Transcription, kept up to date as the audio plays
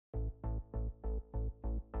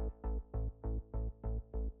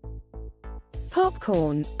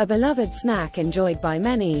Popcorn, a beloved snack enjoyed by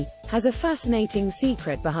many, has a fascinating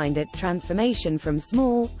secret behind its transformation from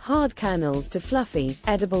small, hard kernels to fluffy,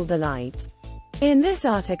 edible delight. In this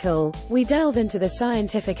article, we delve into the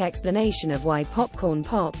scientific explanation of why popcorn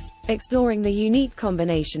pops, exploring the unique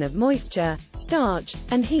combination of moisture, starch,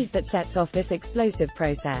 and heat that sets off this explosive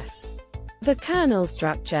process. The kernel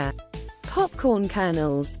structure. Popcorn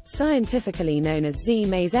kernels, scientifically known as Z.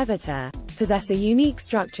 mayseviter, possess a unique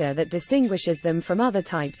structure that distinguishes them from other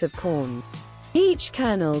types of corn. Each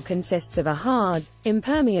kernel consists of a hard,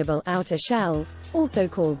 impermeable outer shell, also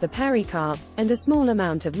called the pericarp, and a small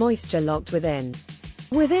amount of moisture locked within.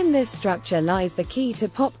 Within this structure lies the key to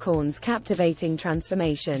popcorn's captivating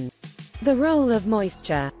transformation. The role of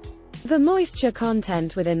moisture. The moisture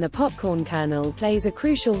content within the popcorn kernel plays a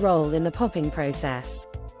crucial role in the popping process.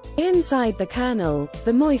 Inside the kernel,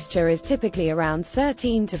 the moisture is typically around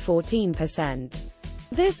 13 to 14%.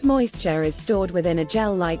 This moisture is stored within a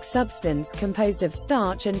gel-like substance composed of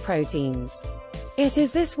starch and proteins. It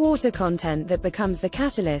is this water content that becomes the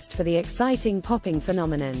catalyst for the exciting popping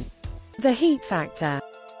phenomenon. The heat factor.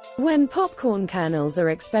 When popcorn kernels are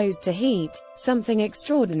exposed to heat, something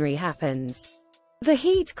extraordinary happens. The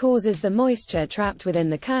heat causes the moisture trapped within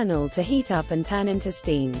the kernel to heat up and turn into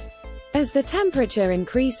steam. As the temperature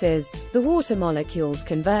increases, the water molecules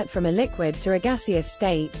convert from a liquid to a gaseous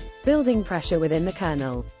state, building pressure within the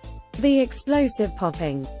kernel. The explosive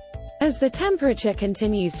popping. As the temperature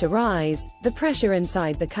continues to rise, the pressure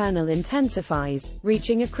inside the kernel intensifies,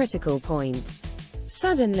 reaching a critical point.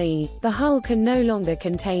 Suddenly, the hull can no longer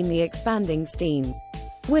contain the expanding steam.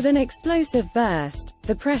 With an explosive burst,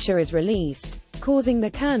 the pressure is released, causing the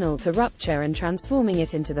kernel to rupture and transforming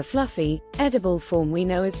it into the fluffy, edible form we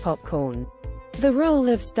know as popcorn. The role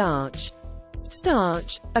of starch.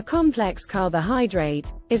 Starch, a complex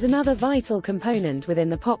carbohydrate, is another vital component within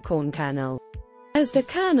the popcorn kernel. As the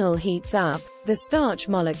kernel heats up, the starch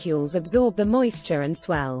molecules absorb the moisture and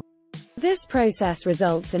swell. This process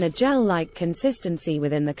results in a gel-like consistency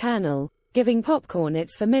within the kernel, giving popcorn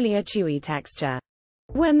its familiar chewy texture.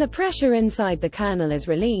 When the pressure inside the kernel is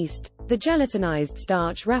released, the gelatinized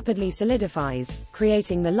starch rapidly solidifies,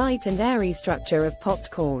 creating the light and airy structure of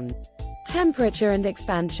popped corn. Temperature and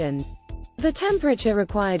expansion. The temperature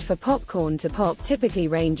required for popcorn to pop typically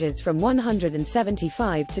ranges from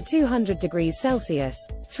 175 to 200 degrees Celsius,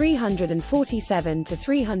 347 to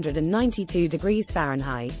 392 degrees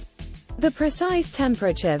Fahrenheit. The precise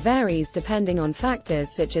temperature varies depending on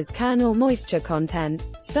factors such as kernel moisture content,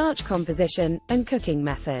 starch composition, and cooking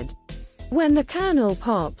method. When the kernel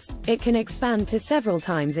pops, it can expand to several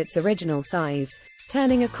times its original size,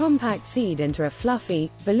 turning a compact seed into a fluffy,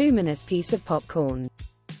 voluminous piece of popcorn.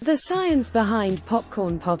 The science behind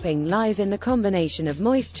popcorn popping lies in the combination of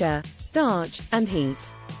moisture, starch, and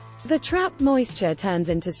heat. The trapped moisture turns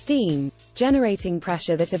into steam, generating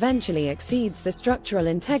pressure that eventually exceeds the structural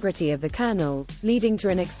integrity of the kernel, leading to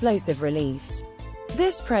an explosive release.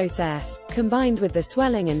 This process, combined with the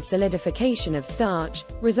swelling and solidification of starch,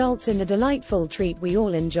 results in the delightful treat we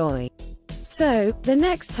all enjoy. So, the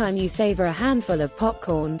next time you savor a handful of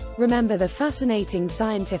popcorn, remember the fascinating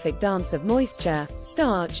scientific dance of moisture,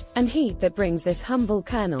 starch, and heat that brings this humble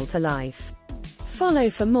kernel to life. Follow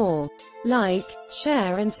for more. Like,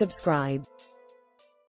 share and subscribe.